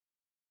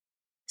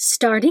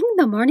Starting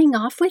the morning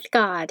off with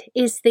God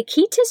is the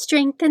key to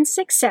strength and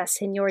success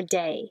in your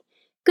day.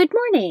 Good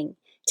morning.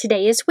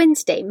 Today is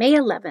Wednesday, May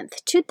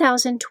 11th,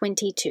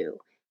 2022.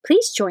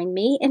 Please join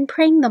me in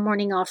praying the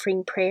morning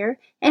offering prayer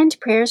and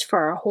prayers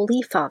for our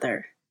Holy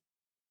Father.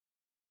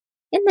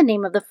 In the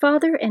name of the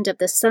Father, and of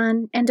the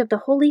Son, and of the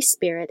Holy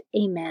Spirit,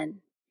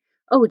 Amen.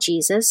 O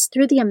Jesus,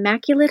 through the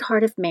Immaculate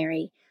Heart of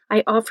Mary,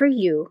 I offer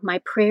you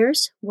my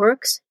prayers,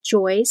 works,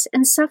 joys,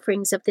 and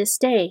sufferings of this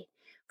day,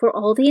 for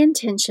all the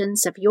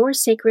intentions of your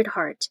Sacred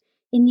Heart,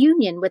 in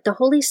union with the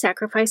holy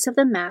sacrifice of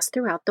the Mass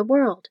throughout the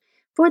world,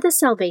 for the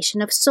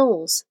salvation of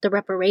souls, the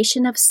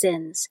reparation of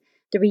sins,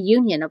 the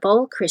reunion of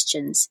all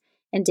Christians,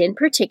 and in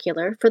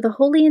particular for the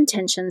holy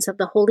intentions of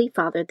the Holy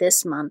Father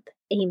this month.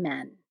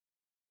 Amen.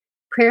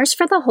 Prayers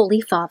for the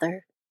Holy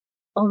Father.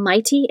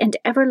 Almighty and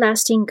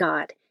everlasting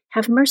God,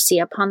 have mercy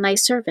upon thy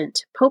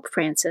servant, Pope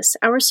Francis,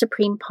 our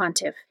Supreme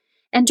Pontiff,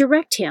 and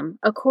direct him,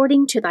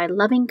 according to thy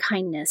loving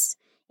kindness,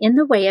 in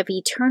the way of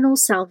eternal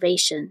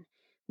salvation,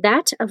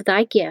 that of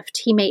thy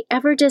gift he may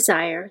ever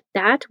desire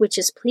that which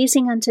is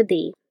pleasing unto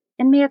thee,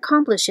 and may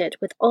accomplish it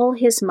with all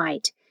his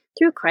might,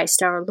 through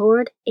Christ our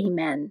Lord.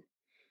 Amen.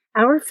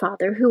 Our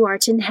Father, who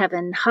art in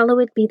heaven,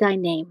 hallowed be thy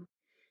name.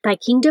 Thy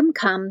kingdom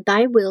come,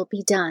 thy will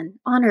be done,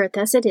 on earth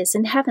as it is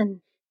in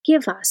heaven.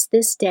 Give us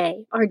this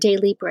day our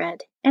daily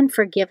bread, and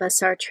forgive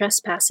us our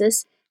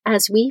trespasses,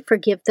 as we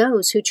forgive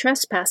those who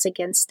trespass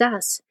against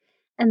us.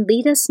 And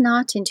lead us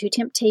not into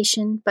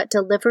temptation, but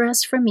deliver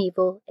us from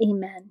evil.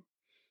 Amen.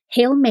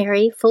 Hail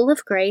Mary, full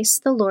of grace,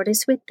 the Lord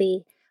is with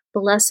thee.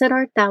 Blessed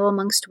art thou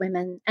amongst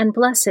women, and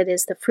blessed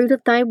is the fruit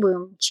of thy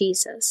womb,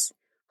 Jesus.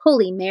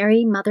 Holy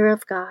Mary, Mother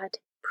of God,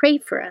 pray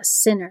for us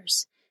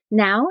sinners,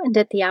 now and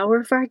at the hour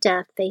of our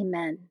death.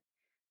 Amen.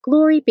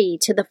 Glory be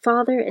to the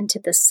Father, and to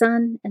the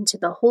Son, and to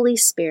the Holy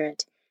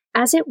Spirit,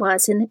 as it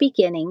was in the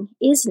beginning,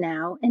 is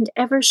now, and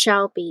ever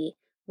shall be,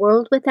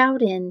 world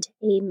without end.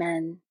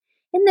 Amen.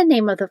 In the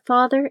name of the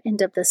Father, and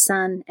of the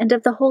Son, and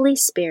of the Holy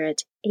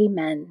Spirit.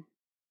 Amen.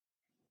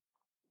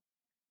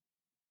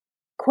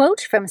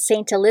 Quote from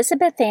St.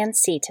 Elizabeth Ann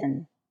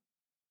Seton.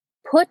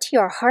 Put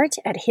your heart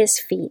at his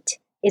feet.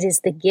 It is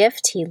the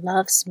gift he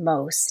loves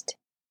most.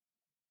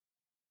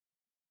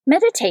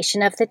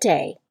 Meditation of the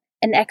Day.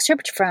 An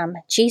excerpt from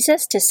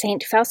Jesus to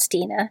St.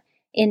 Faustina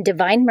in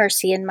Divine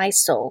Mercy in My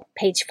Soul,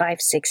 page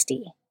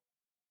 560.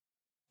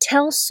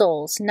 Tell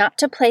souls not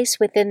to place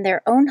within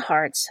their own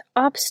hearts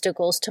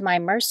obstacles to my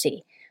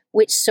mercy,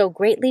 which so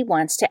greatly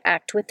wants to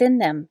act within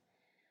them.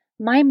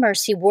 My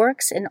mercy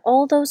works in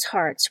all those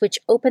hearts which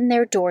open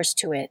their doors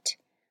to it.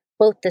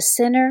 Both the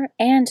sinner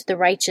and the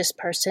righteous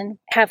person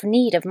have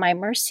need of my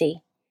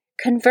mercy.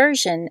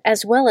 Conversion,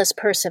 as well as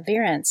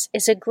perseverance,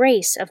 is a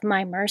grace of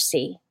my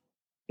mercy.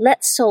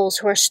 Let souls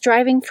who are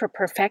striving for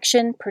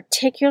perfection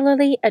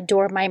particularly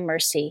adore my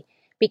mercy,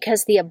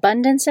 because the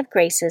abundance of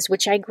graces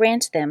which I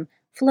grant them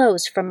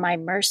flows from my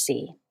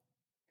mercy.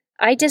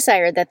 I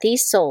desire that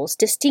these souls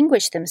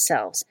distinguish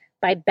themselves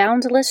by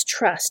boundless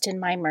trust in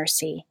my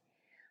mercy.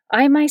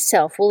 I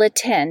myself will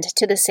attend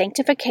to the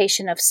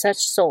sanctification of such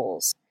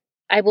souls.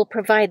 I will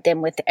provide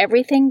them with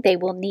everything they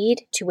will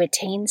need to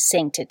attain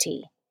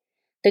sanctity.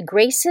 The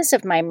graces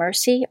of my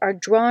mercy are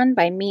drawn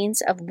by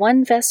means of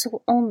one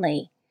vessel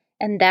only,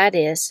 and that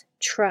is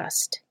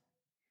trust.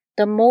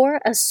 The more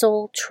a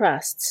soul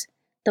trusts,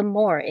 the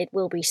more it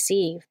will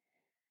receive.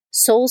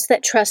 Souls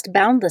that trust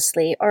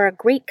boundlessly are a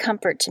great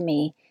comfort to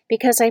me,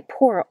 because I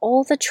pour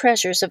all the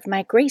treasures of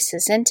my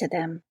graces into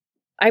them.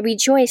 I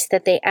rejoice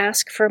that they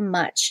ask for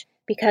much,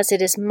 because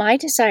it is my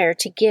desire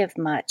to give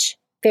much,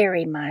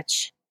 very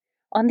much.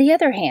 On the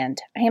other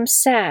hand, I am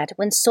sad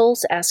when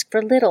souls ask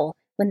for little,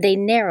 when they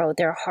narrow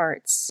their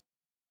hearts.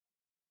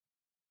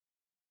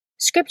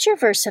 Scripture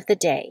verse of the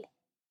day.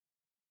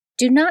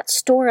 Do not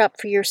store up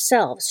for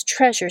yourselves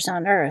treasures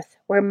on earth,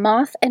 where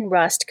moth and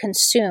rust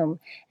consume,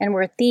 and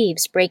where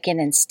thieves break in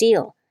and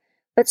steal.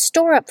 But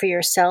store up for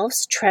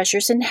yourselves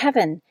treasures in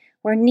heaven,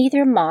 where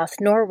neither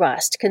moth nor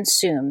rust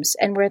consumes,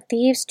 and where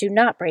thieves do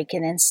not break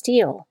in and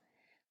steal.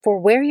 For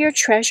where your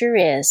treasure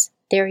is,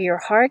 there your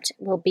heart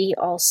will be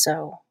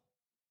also.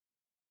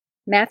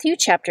 Matthew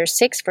chapter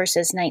 6,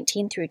 verses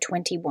 19 through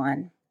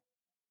 21.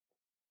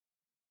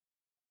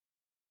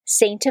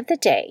 Saint of the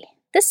Day.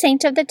 The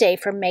saint of the day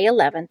for May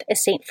 11th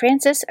is St.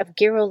 Francis of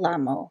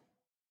Girolamo.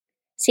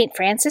 St.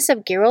 Francis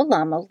of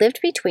Girolamo lived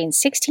between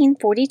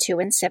 1642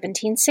 and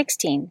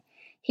 1716.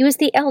 He was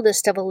the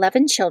eldest of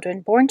 11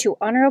 children born to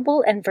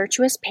honorable and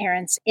virtuous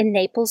parents in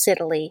Naples,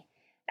 Italy.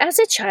 As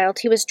a child,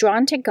 he was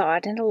drawn to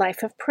God in a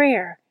life of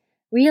prayer.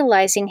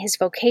 Realizing his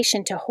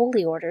vocation to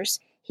holy orders,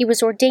 he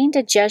was ordained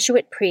a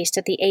Jesuit priest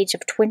at the age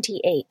of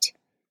 28.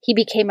 He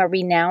became a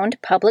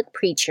renowned public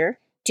preacher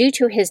due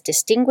to his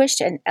distinguished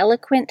and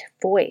eloquent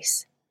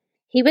voice.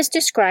 He was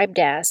described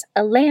as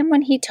a lamb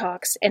when he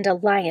talks and a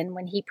lion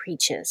when he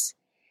preaches.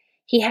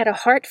 He had a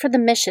heart for the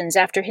missions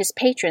after his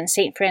patron,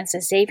 St.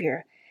 Francis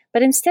Xavier,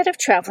 but instead of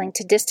traveling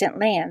to distant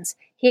lands,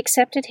 he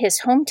accepted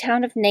his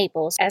hometown of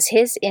Naples as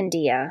his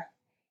India.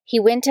 He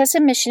went as a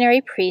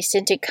missionary priest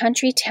into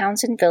country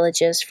towns and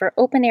villages for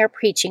open-air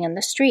preaching in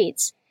the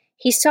streets.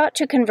 He sought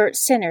to convert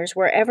sinners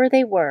wherever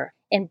they were,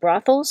 in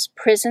brothels,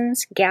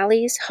 prisons,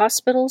 galleys,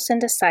 hospitals,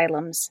 and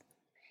asylums,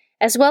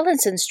 as well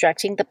as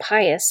instructing the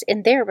pious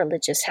in their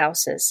religious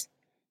houses.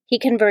 He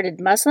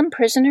converted Muslim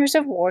prisoners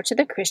of war to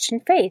the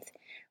Christian faith,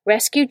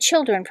 rescued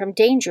children from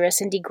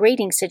dangerous and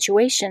degrading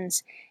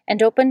situations,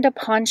 and opened a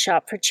pawn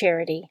shop for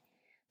charity.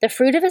 The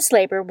fruit of his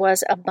labor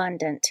was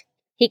abundant.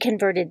 He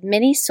converted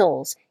many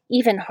souls,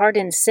 even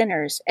hardened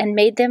sinners, and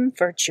made them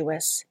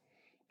virtuous.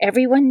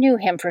 Everyone knew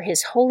him for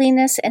his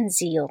holiness and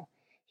zeal.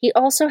 He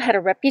also had a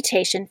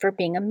reputation for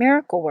being a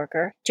miracle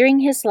worker during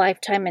his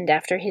lifetime and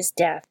after his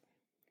death.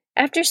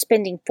 After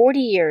spending 40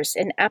 years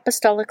in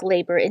apostolic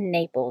labor in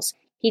Naples,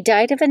 he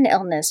died of an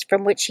illness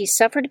from which he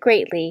suffered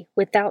greatly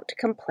without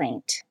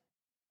complaint.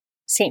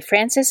 St.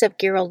 Francis of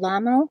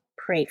Girolamo,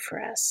 pray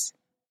for us.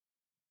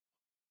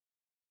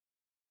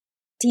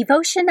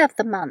 Devotion of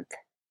the Month.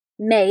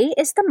 May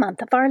is the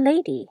month of Our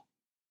Lady.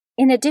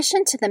 In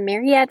addition to the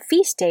myriad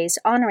feast days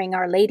honoring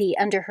Our Lady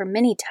under her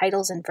many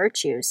titles and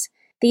virtues,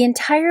 the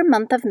entire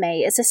month of May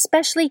is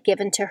especially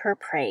given to her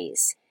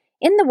praise.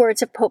 In the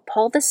words of Pope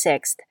Paul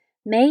VI,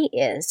 May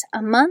is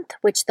a month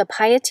which the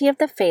piety of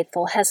the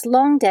faithful has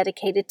long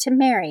dedicated to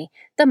Mary,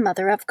 the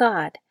Mother of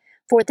God,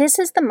 for this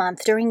is the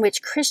month during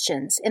which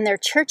Christians, in their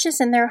churches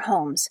and their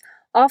homes,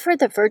 offer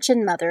the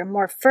Virgin Mother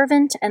more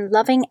fervent and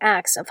loving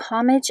acts of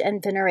homage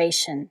and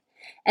veneration,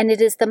 and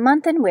it is the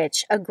month in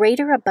which a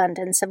greater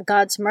abundance of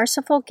God's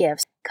merciful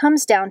gifts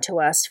comes down to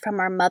us from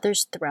our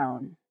Mother's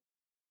throne.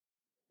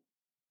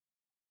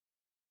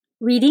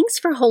 Readings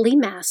for Holy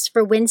Mass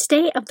for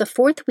Wednesday of the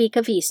fourth week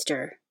of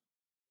Easter.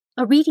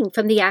 A reading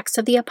from the Acts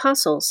of the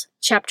Apostles,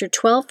 chapter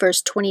 12,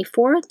 verse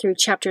 24 through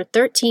chapter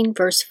 13,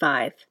 verse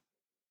 5.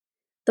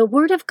 The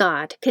word of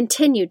God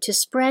continued to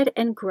spread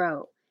and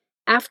grow.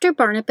 After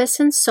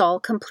Barnabas and Saul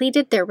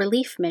completed their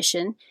relief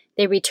mission,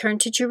 they returned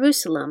to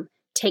Jerusalem,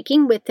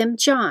 taking with them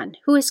John,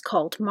 who is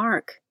called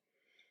Mark.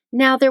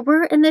 Now there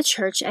were in the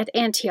church at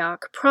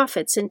Antioch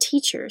prophets and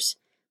teachers: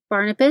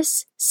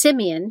 Barnabas,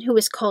 Simeon, who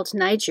is called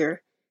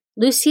Niger,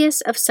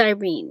 Lucius of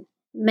Cyrene,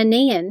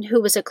 Manaen,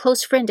 who was a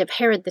close friend of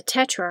Herod the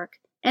Tetrarch,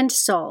 and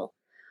Saul.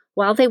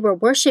 While they were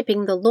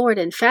worshiping the Lord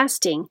and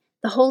fasting,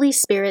 the Holy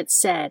Spirit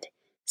said,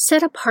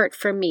 "Set apart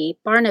for me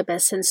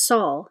Barnabas and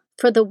Saul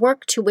for the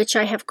work to which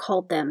I have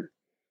called them."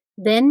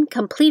 Then,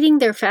 completing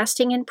their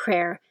fasting and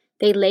prayer,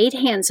 they laid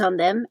hands on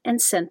them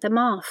and sent them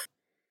off.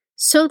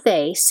 So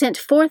they, sent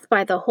forth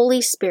by the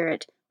Holy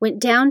Spirit, went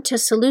down to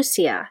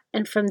Seleucia,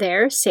 and from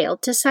there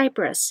sailed to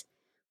Cyprus.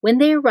 When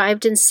they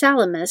arrived in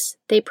Salamis,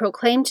 they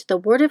proclaimed the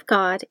word of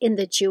God in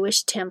the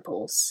Jewish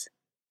temples.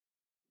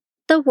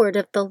 The word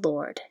of the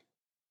Lord.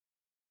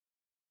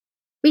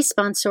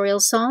 Responsorial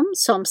Psalm,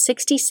 Psalm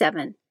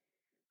 67.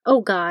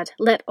 O God,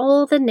 let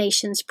all the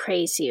nations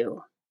praise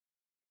you.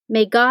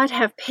 May God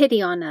have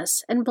pity on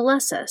us and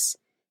bless us.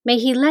 May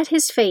he let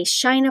his face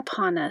shine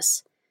upon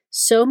us.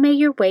 So may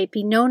your way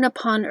be known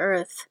upon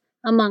earth,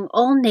 among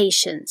all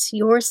nations,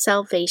 your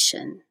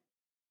salvation.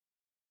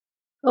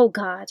 O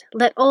God,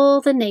 let all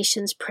the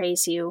nations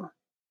praise you.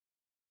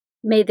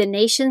 May the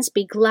nations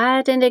be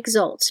glad and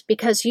exult,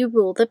 because you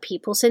rule the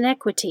peoples in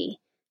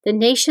equity. The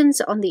nations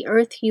on the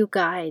earth you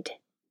guide.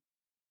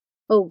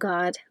 O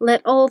God,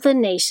 let all the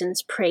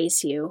nations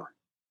praise you.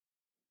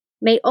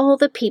 May all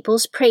the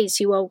peoples praise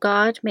you, O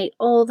God, may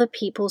all the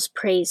peoples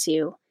praise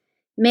you.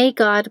 May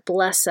God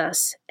bless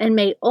us, and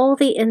may all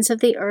the ends of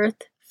the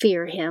earth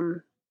fear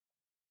him.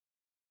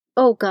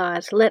 O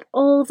God, let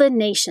all the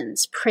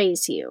nations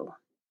praise you.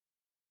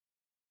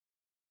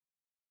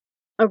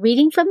 A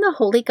reading from the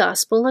Holy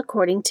Gospel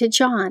according to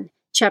John,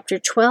 chapter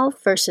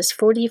 12, verses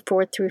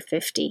 44 through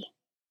 50.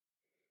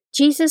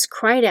 Jesus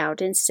cried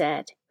out and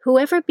said,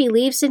 "Whoever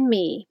believes in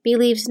me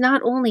believes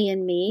not only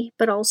in me,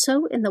 but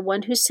also in the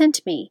one who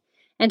sent me,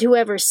 and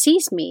whoever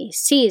sees me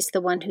sees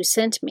the one who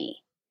sent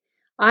me.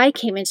 I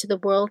came into the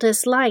world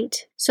as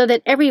light, so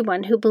that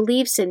everyone who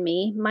believes in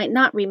me might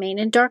not remain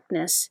in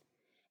darkness.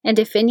 And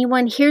if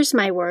anyone hears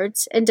my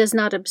words and does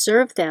not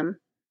observe them,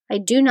 I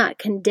do not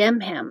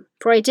condemn him,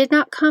 for I did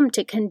not come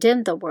to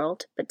condemn the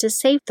world, but to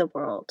save the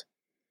world.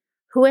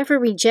 Whoever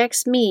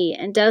rejects me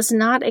and does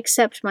not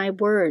accept my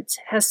words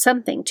has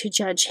something to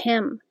judge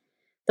him.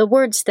 The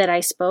words that I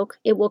spoke,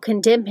 it will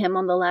condemn him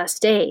on the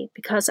last day,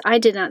 because I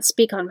did not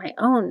speak on my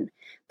own,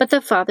 but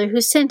the Father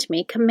who sent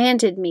me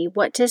commanded me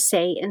what to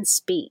say and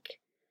speak.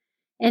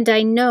 And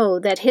I know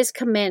that his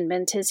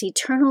commandment is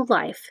eternal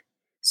life,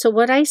 so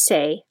what I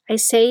say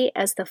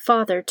as the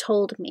Father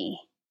told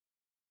me."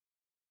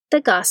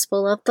 The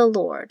Gospel of the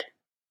Lord.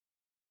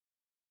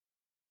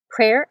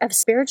 Prayer of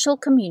Spiritual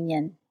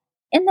Communion.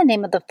 In the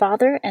name of the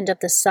Father, and of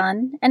the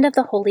Son, and of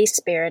the Holy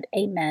Spirit,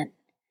 Amen.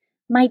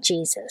 My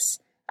Jesus,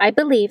 I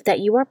believe that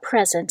you are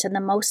present in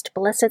the most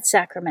blessed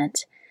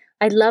sacrament.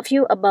 I love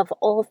you above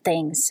all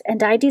things,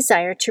 and I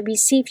desire to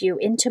receive you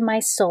into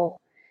my soul.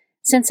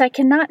 Since I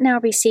cannot now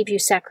receive you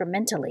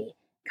sacramentally,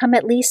 come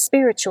at least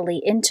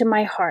spiritually into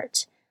my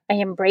heart. I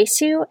embrace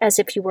you as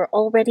if you were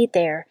already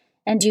there,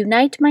 and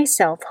unite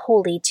myself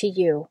wholly to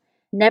you.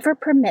 Never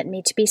permit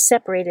me to be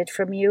separated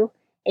from you.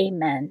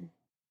 Amen.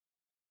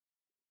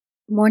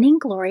 Morning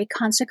Glory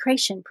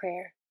Consecration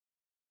Prayer.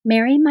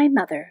 Mary, my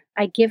mother,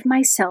 I give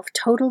myself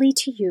totally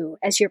to you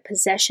as your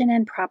possession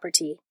and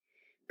property.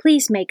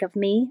 Please make of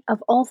me,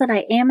 of all that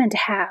I am and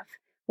have,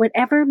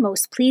 whatever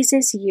most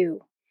pleases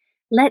you.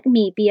 Let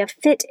me be a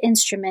fit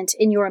instrument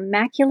in your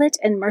immaculate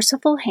and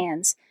merciful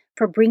hands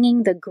for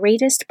bringing the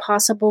greatest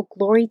possible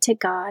glory to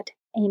God.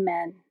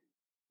 Amen.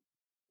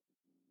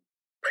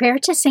 Prayer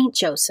to Saint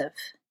Joseph.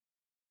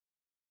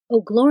 O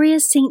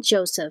glorious Saint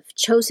Joseph,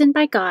 chosen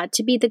by God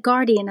to be the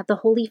guardian of the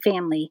Holy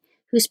Family,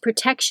 whose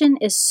protection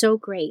is so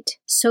great,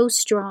 so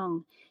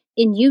strong,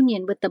 in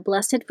union with the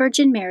Blessed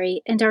Virgin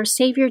Mary and our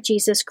Savior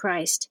Jesus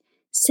Christ,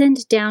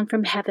 send down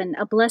from heaven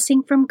a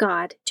blessing from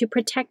God to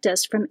protect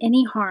us from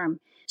any harm,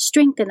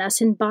 strengthen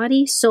us in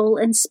body, soul,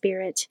 and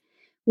spirit.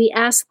 We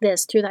ask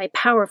this through thy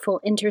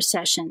powerful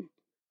intercession.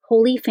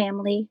 Holy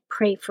Family,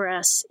 pray for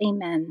us.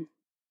 Amen.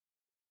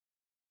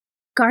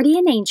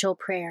 Guardian Angel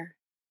Prayer.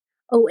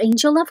 O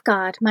angel of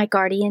God, my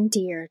guardian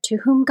dear, to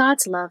whom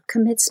God's love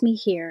commits me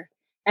here,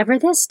 ever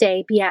this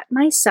day be at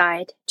my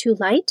side, to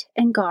light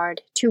and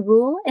guard, to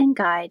rule and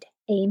guide.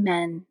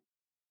 Amen.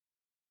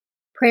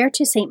 Prayer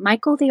to Saint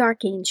Michael the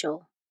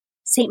Archangel.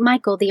 Saint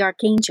Michael the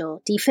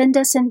Archangel, defend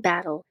us in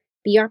battle,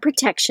 be our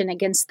protection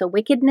against the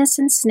wickedness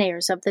and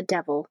snares of the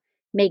devil.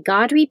 May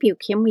God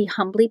rebuke him, we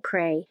humbly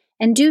pray,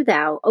 and do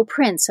thou, O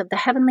Prince of the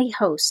heavenly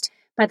host,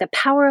 by the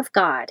power of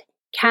God,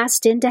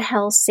 cast into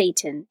hell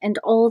Satan and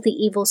all the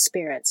evil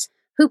spirits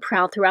who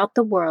prowl throughout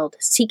the world,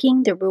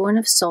 seeking the ruin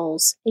of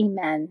souls.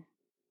 Amen.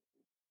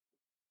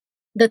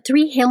 The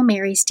Three Hail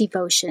Marys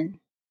Devotion.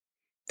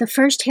 The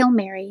first Hail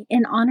Mary,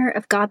 in honor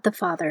of God the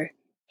Father.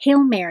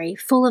 Hail Mary,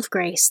 full of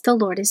grace, the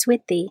Lord is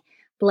with thee.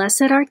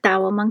 Blessed art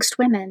thou amongst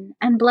women,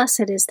 and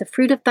blessed is the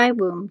fruit of thy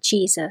womb,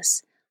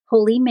 Jesus.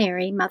 Holy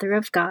Mary, Mother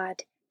of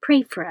God,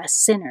 pray for us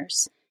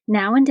sinners,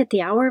 now and at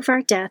the hour of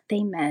our death.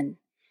 Amen.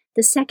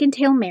 The second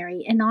Hail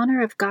Mary, in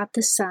honor of God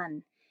the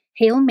Son.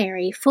 Hail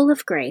Mary, full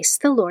of grace,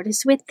 the Lord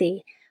is with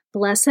thee.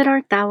 Blessed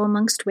art thou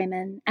amongst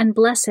women, and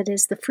blessed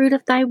is the fruit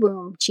of thy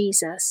womb,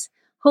 Jesus.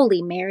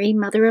 Holy Mary,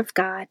 Mother of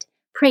God,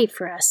 pray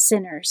for us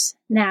sinners,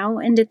 now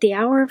and at the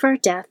hour of our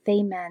death.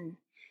 Amen.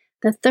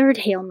 The third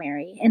Hail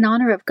Mary, in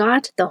honor of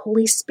God the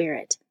Holy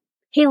Spirit.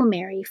 Hail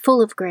Mary,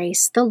 full of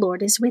grace, the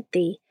Lord is with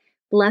thee.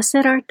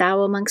 Blessed art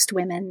thou amongst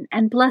women,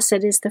 and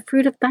blessed is the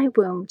fruit of thy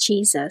womb,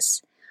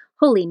 Jesus.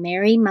 Holy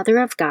Mary, Mother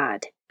of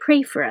God,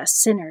 pray for us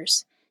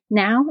sinners,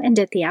 now and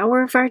at the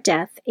hour of our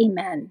death.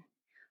 Amen.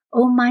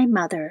 O my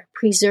Mother,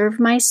 preserve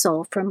my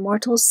soul from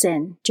mortal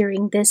sin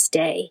during this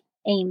day.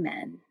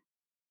 Amen.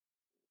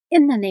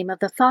 In the name of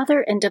the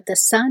Father, and of the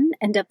Son,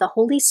 and of the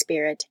Holy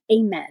Spirit.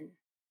 Amen.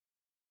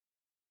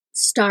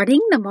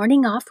 Starting the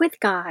morning off with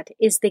God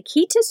is the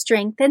key to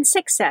strength and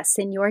success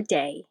in your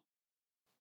day.